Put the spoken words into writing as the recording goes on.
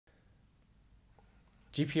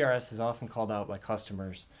GPRS is often called out by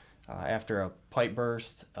customers after a pipe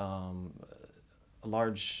burst, a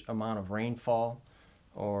large amount of rainfall,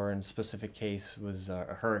 or in a specific case was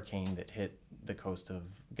a hurricane that hit the coast of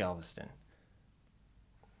Galveston.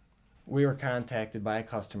 We were contacted by a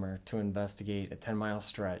customer to investigate a 10-mile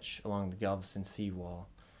stretch along the Galveston Sea wall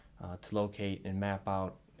to locate and map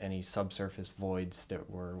out any subsurface voids that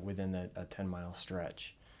were within a 10-mile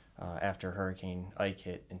stretch after Hurricane Ike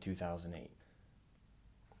hit in 2008.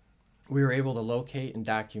 We were able to locate and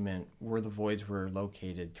document where the voids were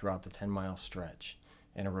located throughout the 10-mile stretch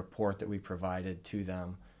in a report that we provided to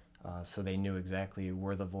them so they knew exactly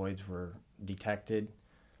where the voids were detected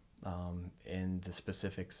and the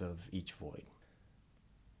specifics of each void.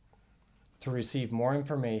 To receive more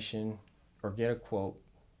information or get a quote,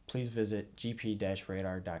 please visit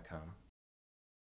gp-radar.com.